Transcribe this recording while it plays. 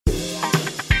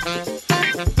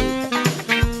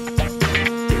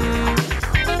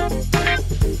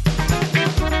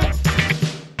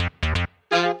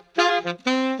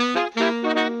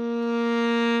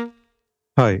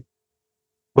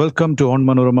Welcome to On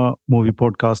Manorama Movie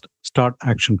Podcast Start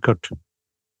Action Cut.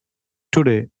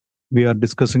 Today, we are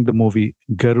discussing the movie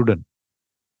Garudan.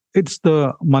 It's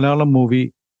the Malayalam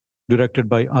movie directed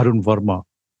by Arun Varma.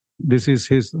 This is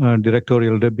his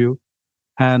directorial debut,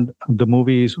 and the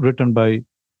movie is written by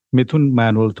Mithun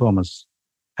Manuel Thomas.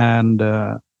 And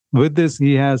with this,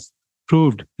 he has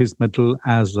proved his mettle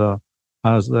as a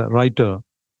writer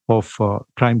of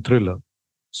crime thriller.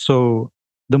 So,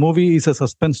 the movie is a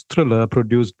suspense thriller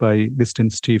produced by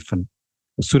Distin Stephen,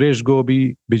 Suresh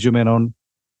Gopi, Biju Menon,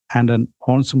 and an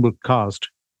ensemble cast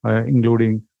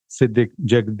including Siddique,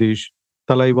 Jagadish,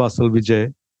 Thalaivasal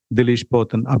Vijay, Dilish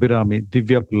Pothan, Abhirami,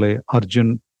 Divya Pillai,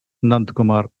 Arjun,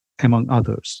 Nandkumar, among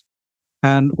others.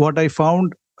 And what I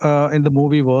found in the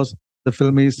movie was the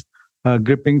film is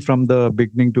gripping from the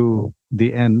beginning to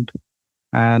the end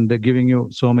and giving you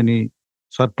so many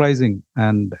surprising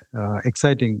and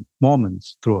exciting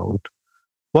moments throughout.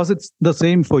 Was it the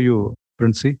same for you,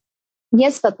 Princey?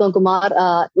 Yes, Padmakumar.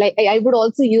 I would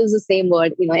also use the same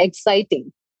word,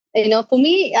 exciting. For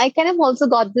me, I kind of also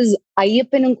got this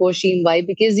Ayyappan and Koshim vibe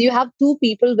because you have two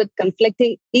people with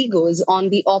conflicting egos on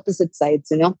the opposite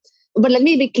sides. But let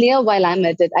me be clear while I'm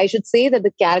at it. I should say that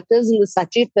the characters in the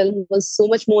Sachi film was so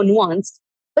much more nuanced,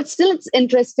 but still it's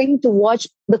interesting to watch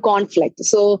the conflict.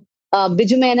 So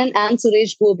Biju Menon and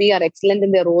Suresh Gopi are excellent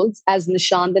in their roles as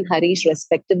Nishant and Harish,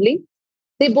 respectively.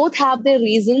 They both have their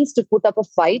reasons to put up a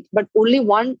fight, but only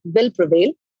one will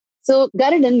prevail. So,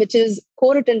 Garudan, which is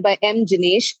co-written by M.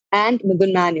 Jinesh and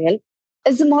Midun Manuel,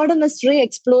 is a murder mystery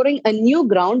exploring a new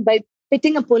ground by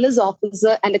pitting a police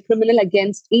officer and a criminal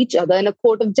against each other in a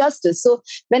court of justice. So,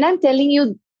 when I'm telling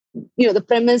you, the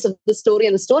premise of the story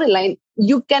and the storyline,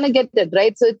 you kind of get it,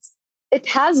 right? So, it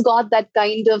has got that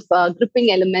kind of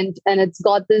gripping element, and it's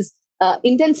got this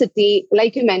intensity,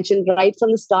 like you mentioned, right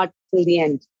from the start till the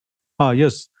end.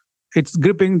 Yes, it's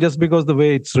gripping just because the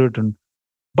way it's written.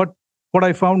 But what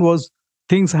I found was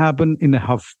things happen in a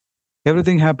huff.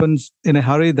 Everything happens in a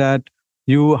hurry that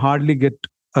you hardly get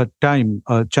a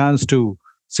chance to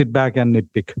sit back and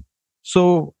nitpick.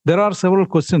 So there are several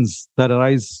questions that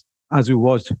arise as you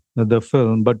watch the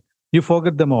film, but you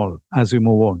forget them all as you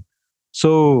move on.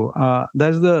 So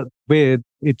that's the way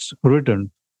it's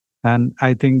written. And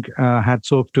I think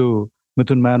hats off to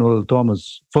Mithun Manuel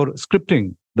Thomas for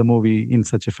scripting the movie in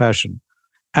such a fashion.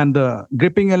 And the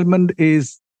gripping element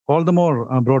is all the more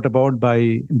brought about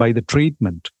by the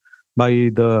treatment, by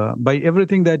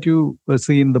everything that you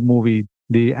see in the movie,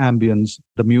 the ambience,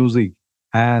 the music,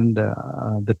 and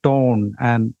the tone,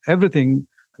 and everything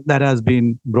that has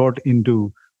been brought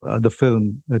into the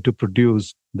film to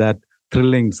produce that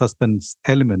thrilling suspense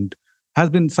element has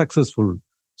been successful.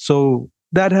 So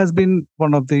that has been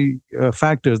one of the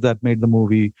factors that made the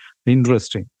movie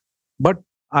interesting. But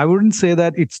I wouldn't say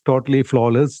that it's totally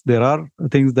flawless. There are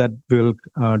things that we'll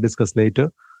discuss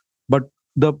later. But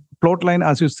the plot line,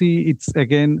 as you see, it's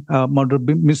again a murder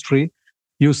mystery.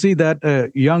 You see that a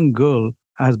young girl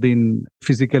has been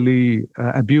physically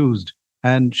abused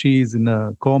and she is in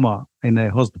a coma in a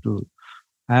hospital.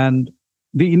 And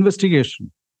the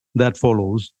investigation that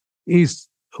follows is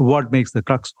what makes the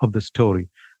crux of the story.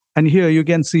 And here you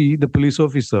can see the police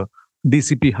officer,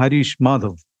 DCP Harish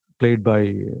Madhav, played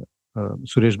by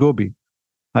Suresh Gopi.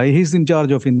 He's in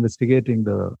charge of investigating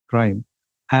the crime,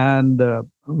 and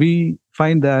we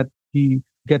find that he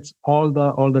gets all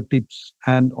the tips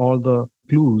and all the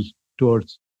clues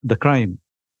towards the crime,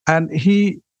 and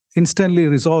he instantly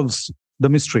resolves the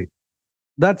mystery.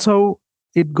 That's how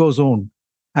it goes on.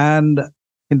 And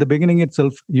in the beginning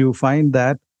itself, you find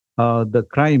that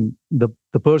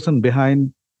the person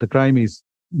behind the crime is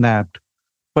nabbed.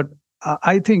 But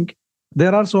I think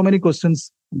there are so many questions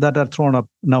that are thrown up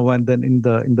now and then in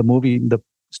the movie, in the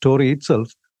story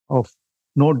itself, of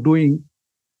not doing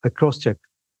a cross check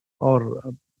or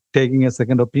taking a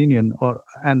second opinion or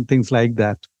and things like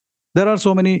that. There are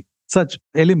so many such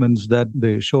elements that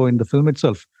they show in the film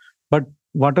itself. But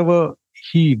whatever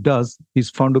he does is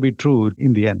found to be true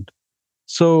in the end.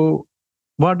 So,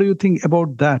 what do you think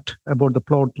about that, about the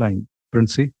plot line,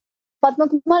 Princey? Padma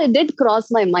Kumar, it did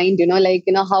cross my mind,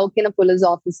 how can a police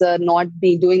officer not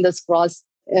be doing this cross,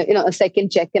 a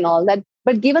second check and all that.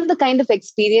 But given the kind of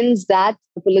experience that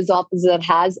the police officer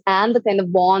has and the kind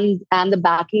of bond and the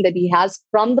backing that he has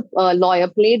from the lawyer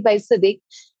played by Siddique,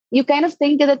 you kind of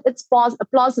think that it's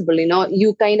plausible,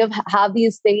 you kind of have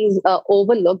these things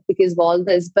overlooked because of all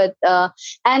this. But,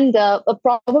 and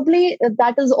probably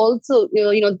that is also,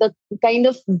 the kind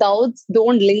of doubts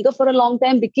don't linger for a long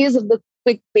time because of the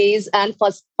quick pace and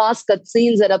fast cut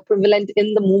scenes that are prevalent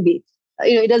in the movie.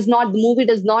 The movie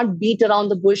does not beat around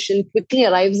the bush and quickly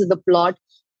arrives at the plot.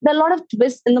 there are a lot of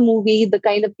twists in the movie, the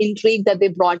kind of intrigue that they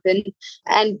brought in,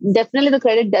 and definitely the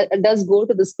credit does go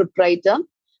to the scriptwriter.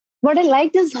 What I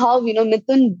liked is how,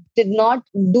 Mithun did not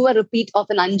do a repeat of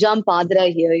an Anjam Padra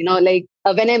here.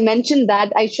 When I mentioned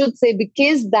that, I should say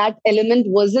because that element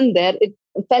wasn't there,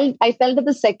 I felt that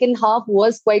the second half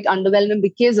was quite underwhelming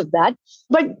because of that.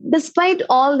 But despite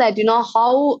all that,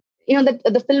 how,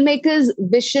 the filmmaker's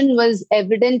vision was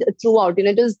evident throughout.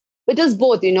 It was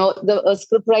both, the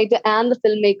scriptwriter and the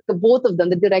filmmaker, both of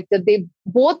them, the director, they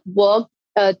both worked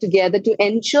together to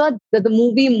ensure that the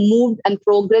movie moved and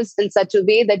progressed in such a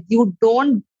way that you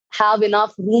don't have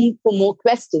enough room for more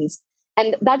questions.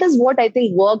 And that is what I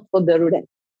think worked for Garudan.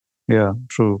 Yeah,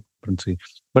 true, Princey.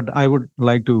 But I would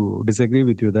like to disagree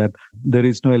with you that there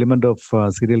is no element of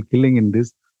serial killing in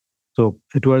this. So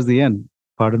towards the end,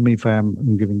 pardon me if I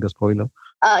am giving the spoiler.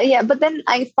 Yeah, but then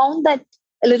I found that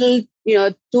a little,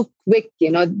 too quick.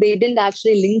 They didn't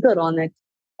actually linger on it.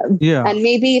 Yeah, And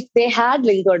maybe if they had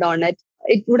lingered on it,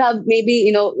 it would have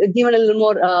maybe, given a little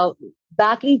more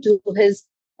backing to his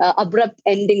abrupt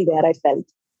ending there, I felt.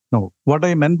 no. What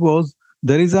I meant was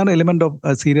there is an element of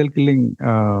a serial killing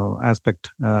aspect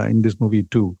in this movie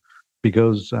too,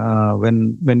 because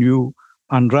when you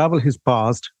unravel his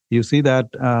past, you see that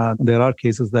there are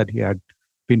cases that he had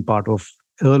been part of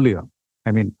earlier.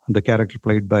 I mean, the character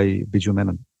played by Biju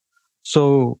Menon.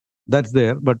 So that's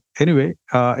there. But anyway,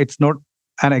 it's not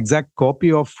an exact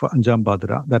copy of Anjam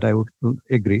Badra, that I would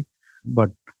agree.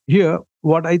 But here,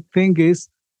 what I think is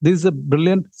this is a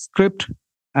brilliant script,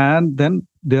 and then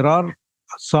there are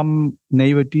some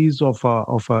naiveties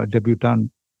of a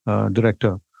debutant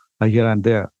director here and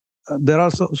there. There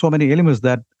are so many elements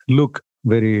that look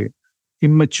very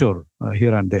immature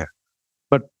here and there.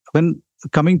 But when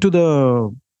coming to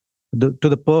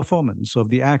the performance of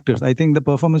the actors, I think the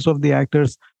performance of the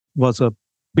actors was a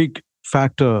big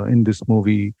factor in this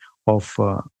movie of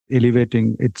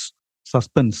elevating its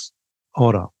suspense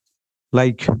aura.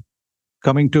 Like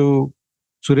coming to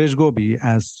Suresh Gopi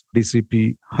as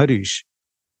DCP Harish,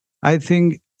 I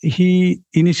think he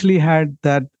initially had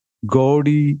that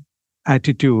gaudy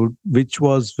attitude, which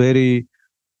was very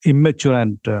immature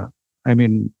and, I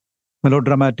mean,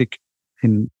 melodramatic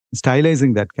in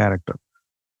stylizing that character.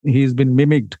 He's been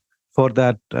mimicked for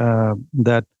that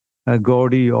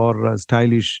gaudy or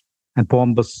stylish and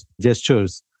pompous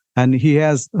gestures, and he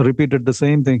has repeated the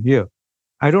same thing here.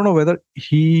 I don't know whether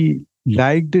he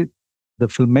liked it, the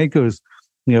filmmakers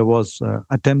was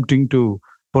attempting to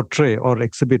portray or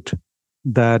exhibit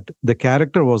that the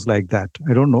character was like that.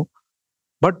 I don't know,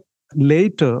 but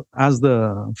later, as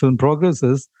the film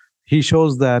progresses, he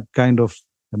shows that kind of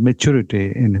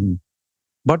maturity in him.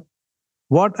 But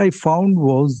what I found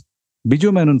was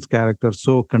Biju Menon's character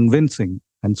so convincing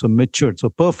and so matured, so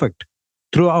perfect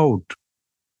throughout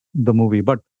the movie.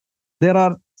 But there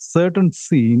are certain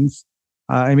scenes,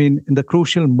 I mean, in the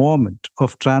crucial moment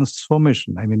of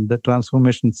transformation, I mean, the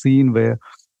transformation scene where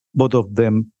both of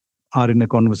them are in a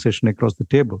conversation across the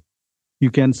table.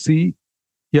 You can see,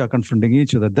 yeah, confronting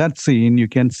each other. That scene, you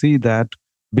can see that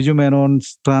Biju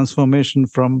Menon's transformation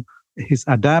from his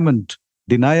adamant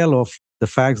denial of the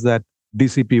facts that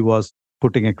DCP was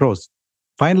putting across.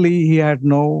 Finally, he had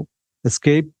no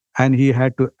escape and he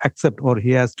had to accept, or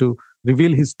he has to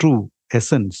reveal his true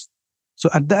essence. So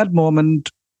at that moment,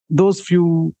 those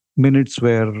few minutes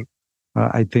were,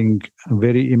 I think,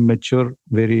 very immature,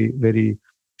 very, very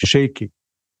shaky.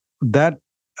 That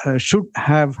should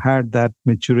have had that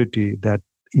maturity, that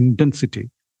intensity,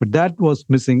 but that was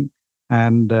missing.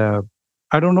 And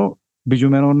I don't know, Biju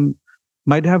Menon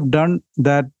might have done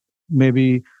that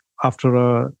maybe after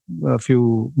a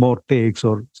few more takes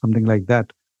or something like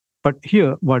that. But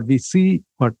here, what we see,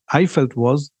 what I felt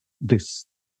was this.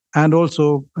 And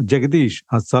also, Jagadish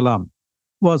as Salam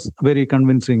was very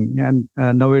convincing.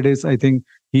 And nowadays, I think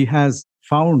he has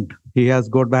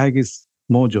got back his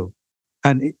mojo.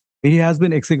 And he has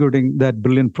been executing that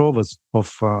brilliant prowess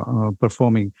of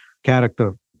performing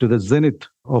character to the zenith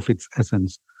of its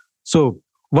essence. So,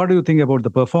 what do you think about the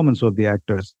performance of the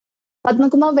actors?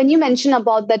 Padmakumar, when you mention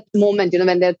about that moment,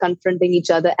 when they're confronting each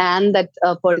other, and that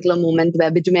particular moment where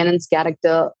Biju Menon's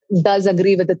character does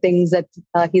agree with the things that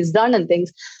he's done and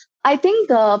things, I think,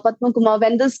 Padmakumar,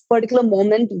 when this particular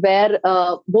moment where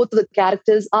both of the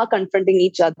characters are confronting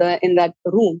each other in that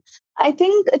room, I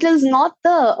think it is not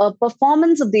the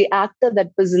performance of the actor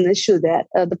that was an issue there.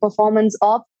 The performance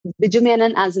of Biju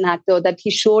Menon as an actor, that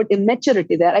he showed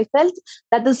immaturity there. I felt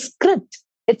that the script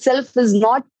itself is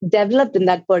not developed in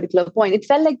that particular point. It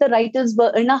felt like the writers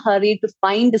were in a hurry to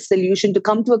find a solution, to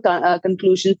come to a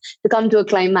conclusion, to come to a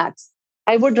climax.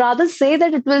 I would rather say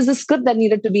that it was a script that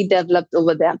needed to be developed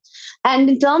over there. And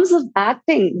in terms of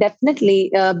acting,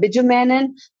 definitely, Biju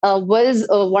Menon was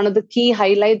one of the key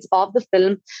highlights of the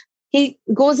film. He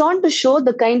goes on to show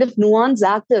the kind of nuanced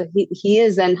actor he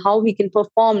is and how he can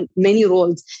perform many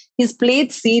roles. He's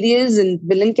played serious and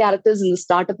villain characters in the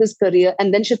start of his career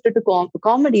and then shifted to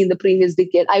comedy in the previous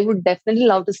decade. I would definitely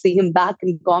love to see him back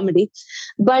in comedy.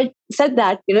 But said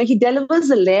that, he delivers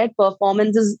the layered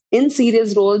performances in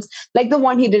serious roles like the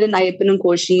one he did in Ayyappan and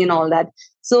Koshi and all that.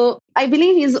 So I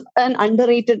believe he's an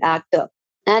underrated actor.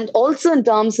 And also in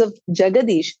terms of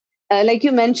Jagadish, like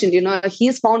you mentioned,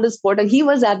 he's found his spot and he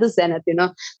was at the zenith.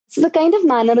 So the kind of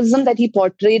mannerism that he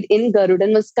portrayed in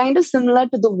Garudan was kind of similar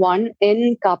to the one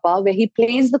in Kappa, where he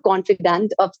plays the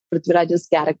confidant of Prithviraj's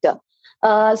character.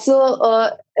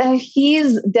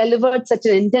 He's delivered such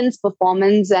an intense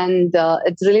performance, and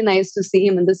it's really nice to see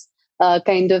him in this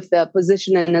kind of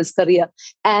position in his career.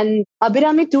 And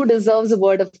Abhirami too deserves a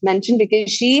word of mention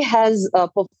because she has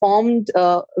performed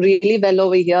really well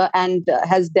over here and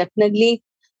has definitely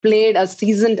played a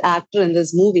seasoned actor in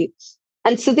this movie.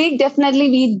 And Siddique, definitely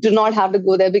we do not have to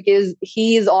go there because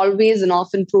he is always and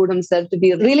often proved himself to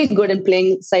be really good in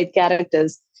playing side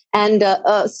characters. And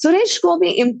Suresh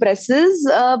Gopi impresses,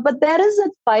 but there is a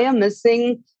fire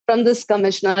missing from this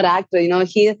commissioner actor.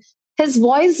 His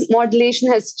voice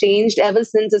modulation has changed ever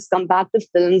since his comeback to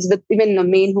films with even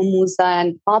Main Humusa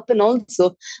and Papan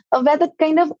also, where the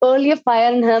kind of earlier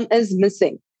fire in him is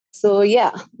missing. So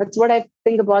yeah, that's what I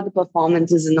think about the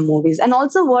performances in the movies. And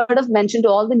also word of mention to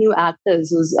all the new actors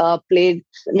who's played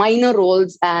minor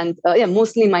roles and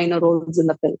mostly minor roles in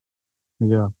the film.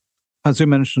 Yeah. As you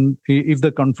mentioned, if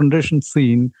the confrontation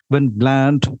scene went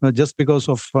bland just because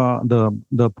of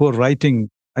the poor writing,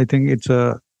 I think it's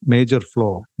a major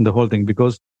flaw in the whole thing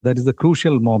because that is the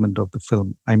crucial moment of the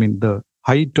film. I mean, the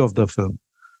height of the film.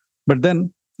 But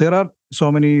then there are so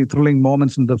many thrilling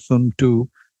moments in the film too.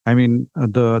 I mean,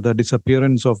 the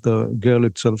disappearance of the girl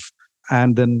itself,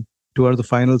 and then towards the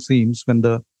final scenes when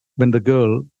the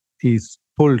girl is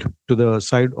pulled to the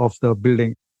side of the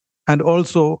building, and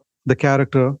also the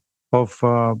character of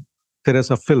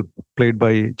Teresa Philp, played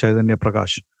by Chaitanya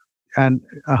Prakash, and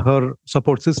her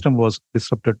support system was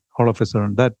disrupted all of a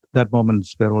sudden. That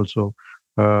moments were also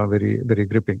very very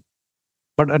gripping.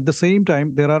 But at the same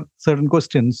time, there are certain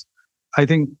questions. I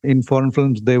think in foreign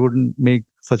films they wouldn't make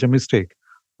such a mistake,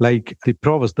 like the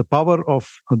prowess, the power of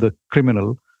the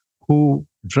criminal who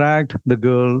dragged the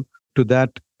girl to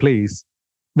that place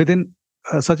within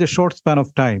such a short span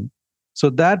of time. So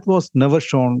that was never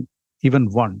shown even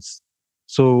once.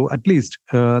 So at least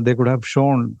they could have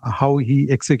shown how he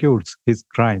executes his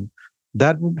crime.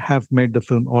 That would have made the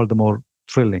film all the more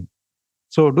thrilling.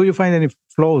 So do you find any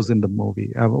flaws in the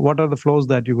movie? What are the flaws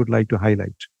that you would like to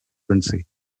highlight, Princey?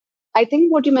 I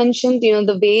think what you mentioned,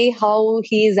 the way how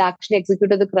he's actually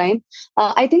executed the crime,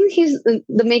 I think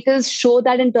the makers show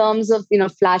that in terms of,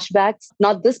 flashbacks,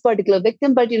 not this particular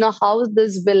victim, but, how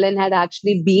this villain had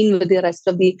actually been with the rest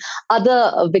of the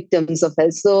other victims of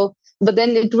his. So, but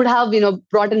then it would have,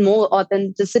 brought in more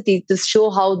authenticity to show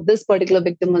how this particular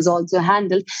victim was also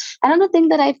handled. Another thing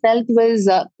that I felt was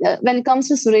when it comes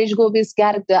to Suresh Gopi's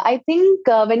character, I think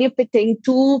when you're pitting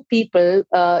two people,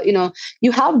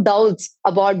 you have doubts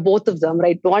about both of them,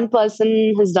 right? One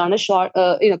person has done a short,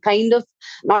 kind of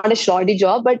not a shoddy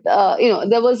job, but,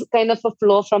 there was kind of a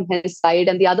flaw from his side,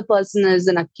 and the other person is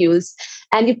an accused.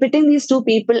 And you're pitting these two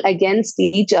people against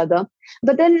each other.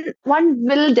 But then one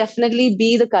will definitely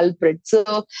be the culprit.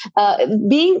 So,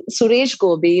 being Suresh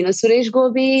Gopi, Suresh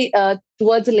Gopi,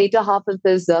 towards the later half of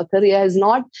his career, has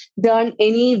not done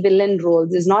any villain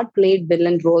roles, has not played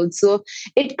villain roles. So,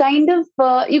 it kind of,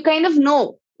 you kind of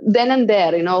know then and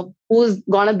there, who's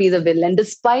going to be the villain,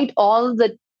 despite all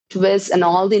the twists and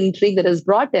all the intrigue that is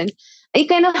brought in. You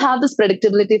kind of have this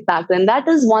predictability factor. And that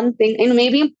is one thing,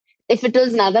 maybe if it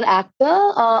was another actor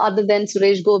other than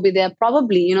Suresh Gopi there,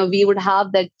 probably, we would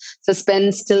have that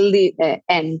suspense till the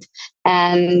end.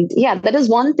 And yeah, that is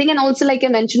one thing. And also, like I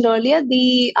mentioned earlier,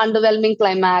 the underwhelming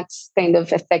climax kind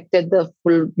of affected the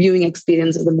full viewing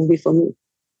experience of the movie for me.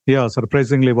 Yeah,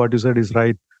 surprisingly, what you said is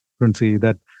right, Princey,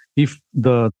 that if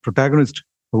the protagonist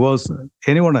was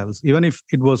anyone else, even if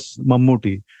it was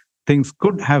Mammootty, things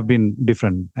could have been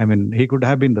different. I mean, he could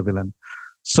have been the villain.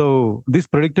 So this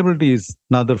predictability is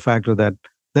another factor that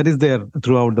is there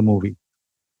throughout the movie.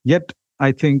 Yet,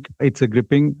 I think it's a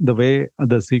gripping the way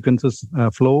the sequences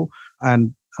flow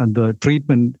and the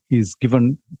treatment is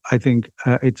given. I think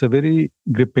it's a very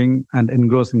gripping and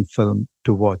engrossing film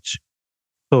to watch.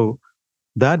 So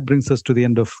that brings us to the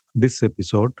end of this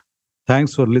episode.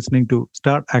 Thanks for listening to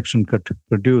Start Action Cut,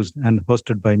 produced and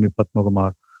hosted by me,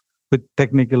 Padmakumar, with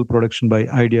technical production by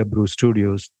Idea Brew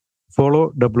Studios.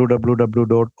 Follow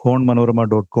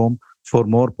www.onmanorama.com for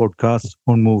more podcasts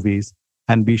on movies,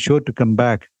 and be sure to come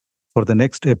back for the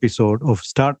next episode of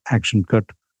Start Action Cut,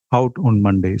 out on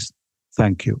Mondays.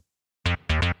 Thank you.